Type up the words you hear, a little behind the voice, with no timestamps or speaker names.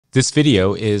This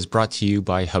video is brought to you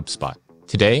by HubSpot.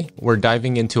 Today, we're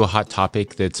diving into a hot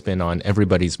topic that's been on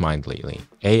everybody's mind lately,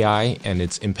 AI and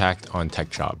its impact on tech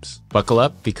jobs. Buckle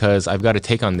up because I've got a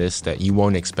take on this that you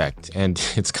won't expect, and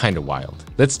it's kind of wild.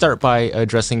 Let's start by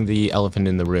addressing the elephant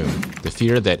in the room, the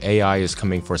fear that AI is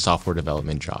coming for software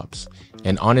development jobs.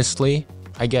 And honestly,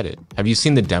 I get it. Have you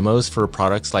seen the demos for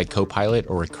products like Copilot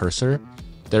or Cursor?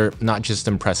 They're not just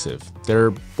impressive,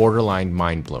 they're borderline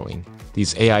mind-blowing.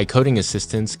 These AI coding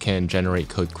assistants can generate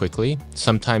code quickly,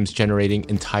 sometimes generating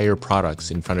entire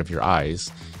products in front of your eyes.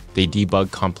 They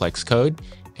debug complex code,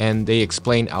 and they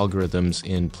explain algorithms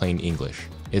in plain English.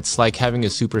 It's like having a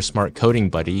super smart coding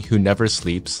buddy who never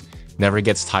sleeps, never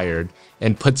gets tired,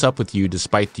 and puts up with you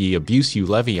despite the abuse you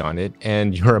levy on it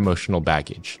and your emotional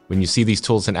baggage. When you see these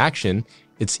tools in action,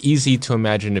 it's easy to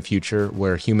imagine a future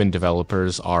where human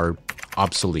developers are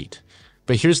obsolete.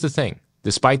 But here's the thing.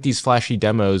 Despite these flashy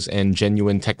demos and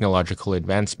genuine technological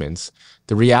advancements,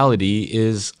 the reality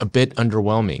is a bit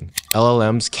underwhelming.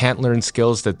 LLMs can't learn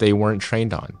skills that they weren't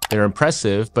trained on. They're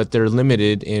impressive, but they're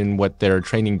limited in what their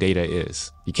training data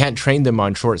is. You can't train them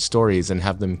on short stories and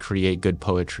have them create good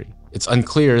poetry. It's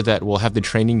unclear that we'll have the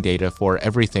training data for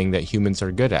everything that humans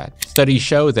are good at. Studies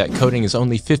show that coding is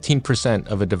only 15%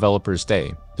 of a developer's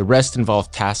day. The rest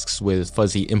involve tasks with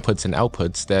fuzzy inputs and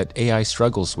outputs that AI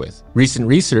struggles with. Recent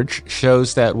research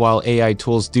shows that while AI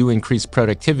tools do increase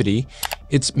productivity,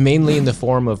 it's mainly in the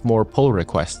form of more pull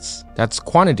requests. That's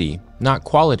quantity, not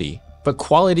quality. But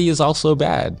quality is also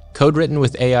bad. Code written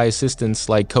with AI assistants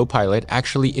like Copilot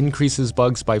actually increases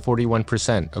bugs by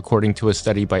 41%, according to a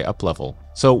study by UpLevel.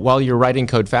 So while you're writing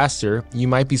code faster, you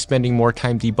might be spending more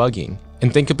time debugging.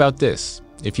 And think about this.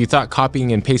 If you thought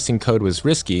copying and pasting code was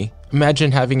risky,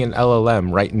 imagine having an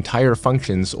LLM write entire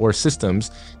functions or systems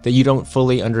that you don't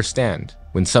fully understand.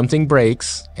 When something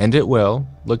breaks, and it will,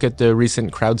 look at the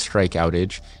recent CrowdStrike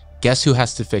outage, guess who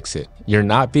has to fix it? You're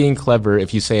not being clever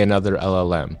if you say another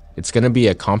LLM. It's going to be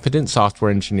a competent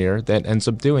software engineer that ends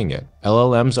up doing it.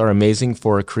 LLMs are amazing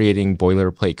for creating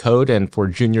boilerplate code and for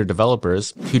junior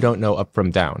developers who don't know up from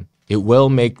down. It will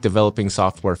make developing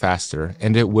software faster,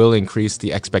 and it will increase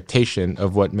the expectation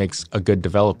of what makes a good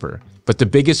developer. But the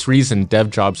biggest reason dev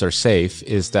jobs are safe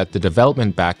is that the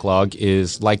development backlog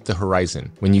is like the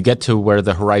horizon. When you get to where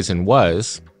the horizon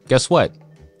was, guess what?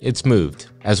 It's moved.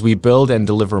 As we build and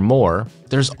deliver more,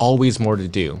 there's always more to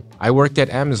do. I worked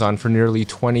at Amazon for nearly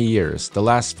 20 years, the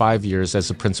last 5 years as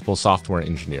a principal software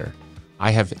engineer. I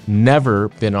have never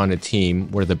been on a team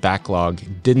where the backlog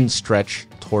didn't stretch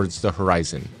towards the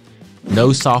horizon.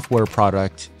 No software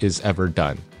product is ever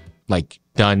done. Like,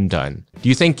 done. Do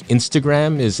you think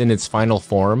Instagram is in its final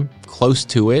form, close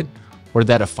to it, or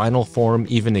that a final form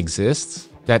even exists?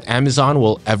 That Amazon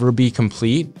will ever be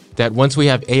complete? That once we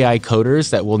have AI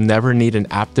coders that will never need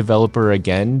an app developer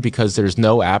again because there's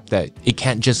no app that it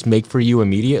can't just make for you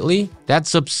immediately?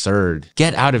 That's absurd.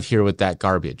 Get out of here with that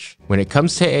garbage. When it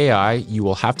comes to AI, you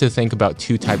will have to think about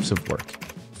two types of work: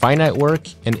 finite work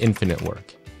and infinite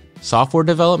work. Software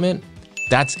development?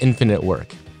 That's infinite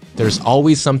work. There's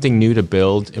always something new to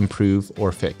build, improve,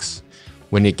 or fix.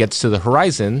 When it gets to the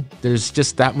horizon, there's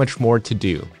just that much more to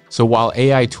do. So while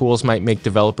AI tools might make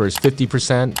developers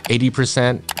 50%,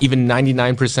 80%, even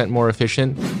 99% more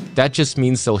efficient, that just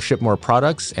means they'll ship more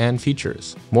products and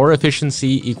features. More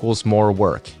efficiency equals more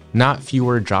work, not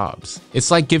fewer jobs.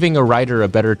 It's like giving a writer a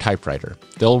better typewriter.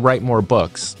 They'll write more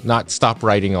books, not stop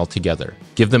writing altogether.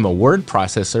 Give them a word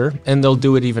processor, and they'll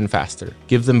do it even faster.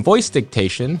 Give them voice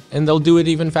dictation, and they'll do it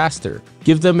even faster.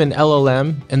 Give them an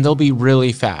LLM, and they'll be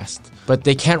really fast. But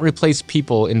they can't replace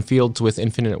people in fields with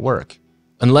infinite work,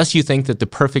 unless you think that the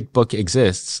perfect book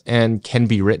exists and can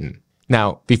be written.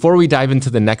 Now, before we dive into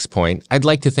the next point, I'd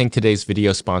like to thank today's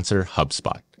video sponsor,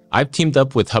 HubSpot. I've teamed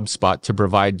up with HubSpot to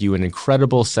provide you an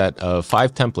incredible set of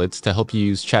 5 templates to help you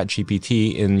use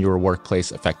ChatGPT in your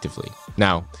workplace effectively.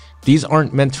 Now, these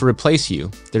aren't meant to replace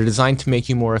you. They're designed to make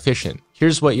you more efficient.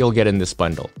 Here's what you'll get in this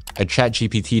bundle: a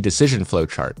ChatGPT decision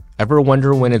flowchart. Ever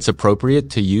wonder when it's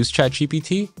appropriate to use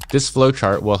ChatGPT? This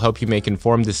flowchart will help you make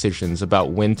informed decisions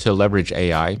about when to leverage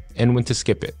AI and when to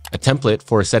skip it. A template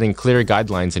for setting clear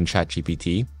guidelines in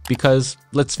ChatGPT, because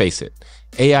let's face it,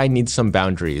 AI needs some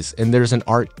boundaries, and there's an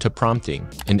art to prompting.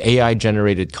 An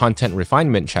AI-generated content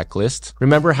refinement checklist.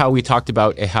 Remember how we talked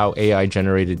about how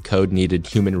AI-generated code needed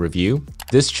human review?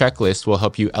 This checklist will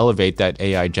help you elevate that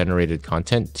AI-generated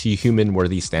content to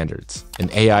human-worthy standards. An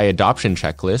AI adoption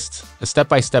checklist, a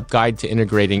step-by-step guide to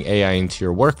integrating AI into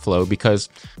your workflow, because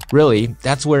really,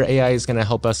 that's where AI is going to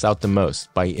help us out the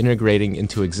most, by integrating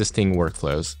into existing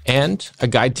workflows. And a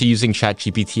guide to using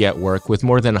ChatGPT at work with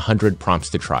more than 100 prompts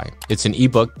to try. It's an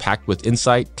ebook packed with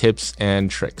insight, tips,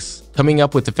 and tricks. Coming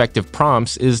up with effective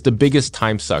prompts is the biggest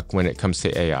time suck when it comes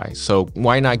to AI, so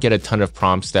why not get a ton of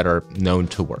prompts that are known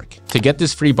to work? To get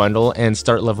this free bundle and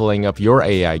start leveling up your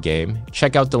AI game,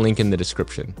 check out the link in the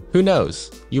description. Who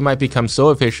knows? You might become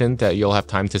so efficient that you'll have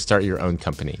time to start your own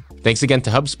company. Thanks again to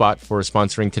HubSpot for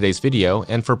sponsoring today's video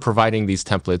and for providing these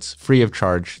templates free of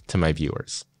charge to my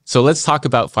viewers. So let's talk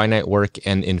about finite work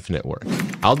and infinite work.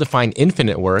 I'll define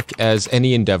infinite work as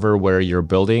any endeavor where you're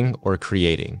building or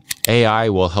creating. AI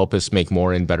will help us make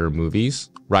more and better movies.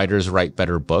 Writers write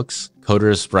better books.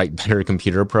 Coders write better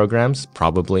computer programs,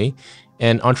 probably.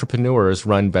 And entrepreneurs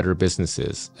run better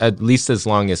businesses, at least as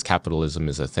long as capitalism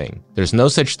is a thing. There's no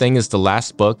such thing as the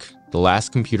last book, the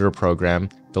last computer program,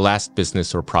 the last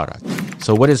business or product.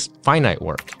 So what is finite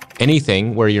work?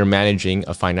 Anything where you're managing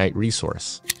a finite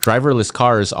resource. Driverless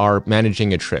cars are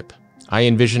managing a trip. I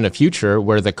envision a future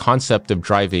where the concept of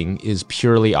driving is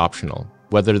purely optional,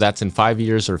 whether that's in 5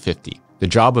 years or 50. The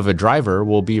job of a driver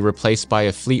will be replaced by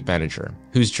a fleet manager,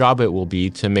 whose job it will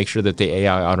be to make sure that the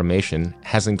AI automation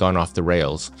hasn't gone off the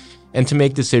rails, and to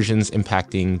make decisions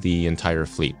impacting the entire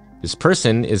fleet. This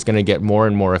person is going to get more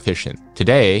and more efficient.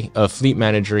 Today, a fleet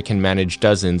manager can manage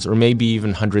dozens or maybe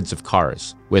even hundreds of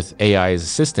cars. With AI's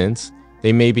assistance,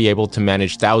 they may be able to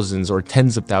manage thousands or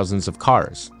tens of thousands of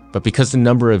cars. But because the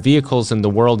number of vehicles in the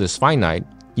world is finite,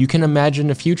 you can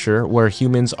imagine a future where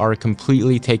humans are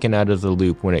completely taken out of the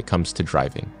loop when it comes to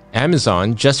driving.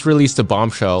 Amazon just released a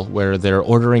bombshell where they're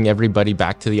ordering everybody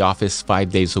back to the office 5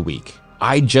 days a week.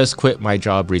 I just quit my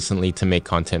job recently to make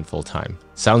content full-time.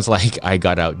 Sounds like I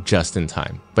got out just in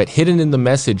time. But hidden in the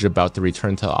message about the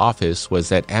return to the office was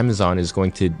that Amazon is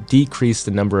going to decrease the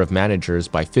number of managers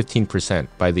by 15%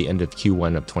 by the end of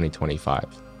Q1 of 2025.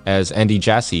 As Andy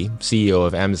Jassy, CEO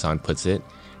of Amazon, puts it,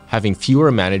 having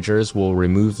fewer managers will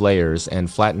remove layers and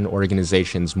flatten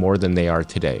organizations more than they are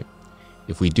today.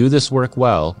 If we do this work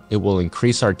well, it will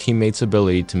increase our teammates'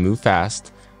 ability to move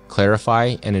fast,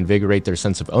 clarify and invigorate their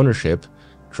sense of ownership,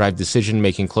 drive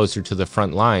decision-making closer to the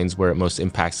front lines where it most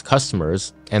impacts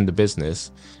customers and the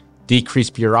business, decrease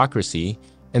bureaucracy,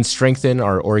 and strengthen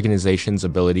our organization's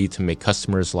ability to make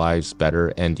customers' lives better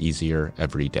and easier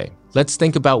every day. Let's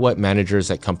think about what managers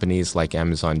at companies like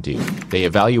Amazon do. They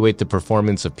evaluate the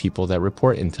performance of people that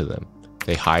report into them.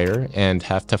 They hire and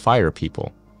have to fire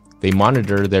people. They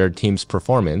monitor their team's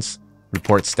performance,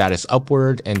 report status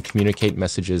upward, and communicate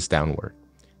messages downward.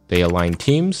 They align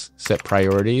teams, set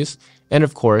priorities, and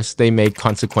of course, they make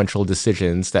consequential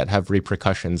decisions that have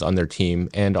repercussions on their team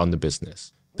and on the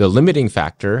business. The limiting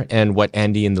factor, and what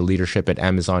Andy and the leadership at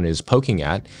Amazon is poking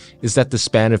at, is that the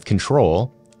span of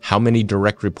control, how many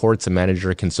direct reports a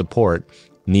manager can support,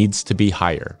 needs to be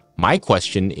higher. My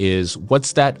question is,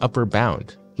 what's that upper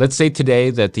bound? Let's say today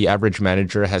that the average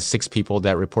manager has 6 people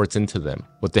that reports into them.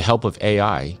 With the help of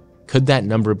AI, could that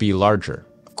number be larger?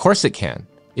 Of course it can.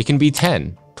 It can be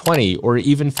 10, 20, or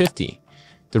even 50.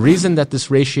 The reason that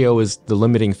this ratio is the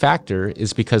limiting factor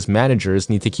is because managers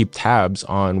need to keep tabs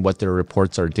on what their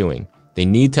reports are doing. They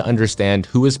need to understand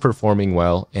who is performing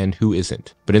well and who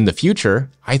isn't. But in the future,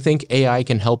 I think AI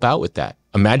can help out with that.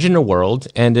 Imagine a world,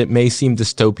 and it may seem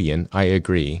dystopian, I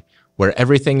agree, where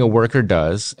everything a worker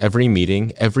does, every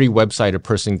meeting, every website a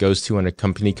person goes to on a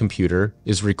company computer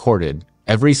is recorded.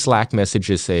 Every Slack message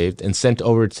is saved and sent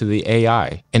over to the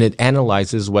AI, and it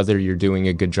analyzes whether you're doing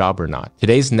a good job or not.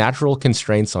 Today's natural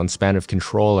constraints on span of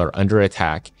control are under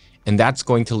attack, and that's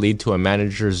going to lead to a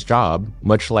manager's job,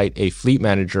 much like a fleet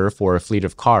manager for a fleet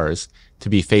of cars, to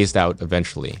be phased out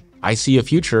eventually. I see a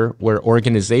future where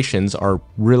organizations are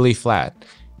really flat,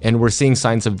 and we're seeing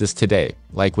signs of this today,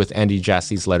 like with Andy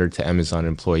Jassy's letter to Amazon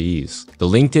employees. The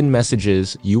LinkedIn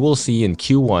messages you will see in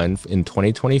Q1 in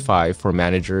 2025 for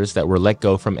managers that were let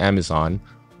go from Amazon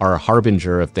are a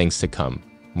harbinger of things to come.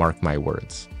 Mark my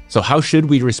words. So how should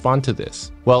we respond to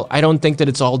this? Well, I don't think that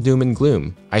it's all doom and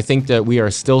gloom. I think that we are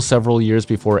still several years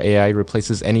before AI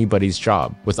replaces anybody's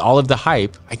job. With all of the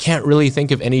hype, I can't really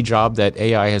think of any job that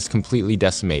AI has completely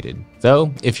decimated.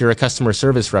 Though, if you're a customer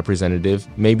service representative,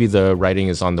 maybe the writing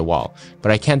is on the wall,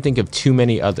 but I can't think of too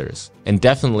many others, and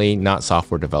definitely not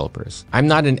software developers. I'm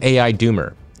not an AI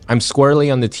doomer. I'm squarely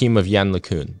on the team of Yann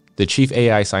LeCun, the chief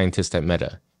AI scientist at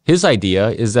Meta. His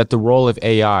idea is that the role of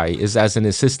AI is as an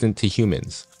assistant to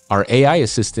humans. Our AI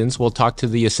assistants will talk to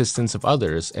the assistants of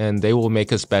others, and they will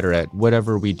make us better at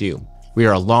whatever we do. We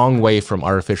are a long way from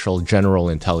artificial general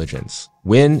intelligence.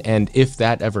 When and if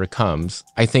that ever comes,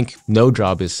 I think no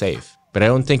job is safe, but I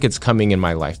don't think it's coming in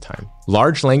my lifetime.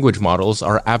 Large language models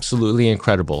are absolutely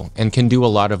incredible and can do a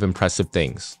lot of impressive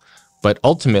things, but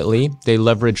ultimately they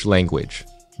leverage language.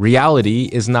 Reality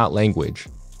is not language.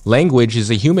 Language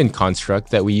is a human construct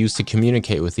that we use to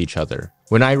communicate with each other.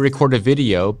 When I record a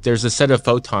video, there's a set of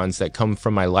photons that come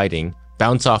from my lighting,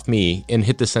 bounce off me, and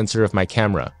hit the sensor of my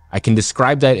camera. I can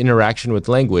describe that interaction with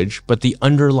language, but the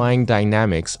underlying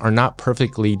dynamics are not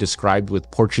perfectly described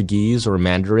with Portuguese or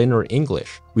Mandarin or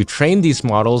English. We've trained these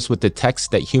models with the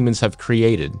text that humans have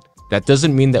created. That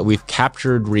doesn't mean that we've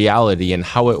captured reality and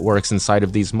how it works inside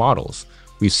of these models.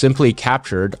 We've simply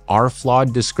captured our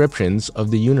flawed descriptions of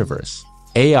the universe.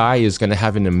 AI is going to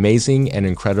have an amazing and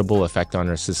incredible effect on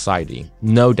our society,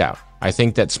 no doubt. I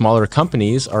think that smaller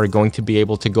companies are going to be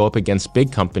able to go up against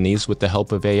big companies with the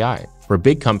help of AI. For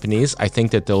big companies, I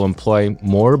think that they'll employ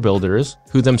more builders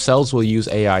who themselves will use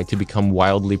AI to become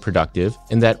wildly productive,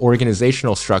 and that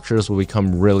organizational structures will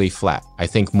become really flat. I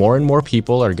think more and more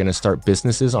people are going to start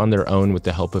businesses on their own with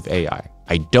the help of AI.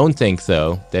 I don't think,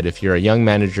 though, that if you're a young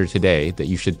manager today, that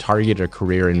you should target a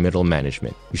career in middle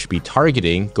management. You should be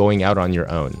targeting going out on your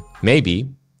own. Maybe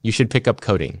you should pick up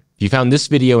coding. If you found this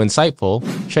video insightful,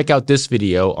 check out this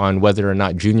video on whether or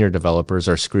not junior developers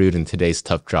are screwed in today's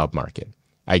tough job market.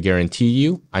 I guarantee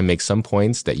you, I make some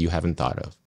points that you haven't thought of.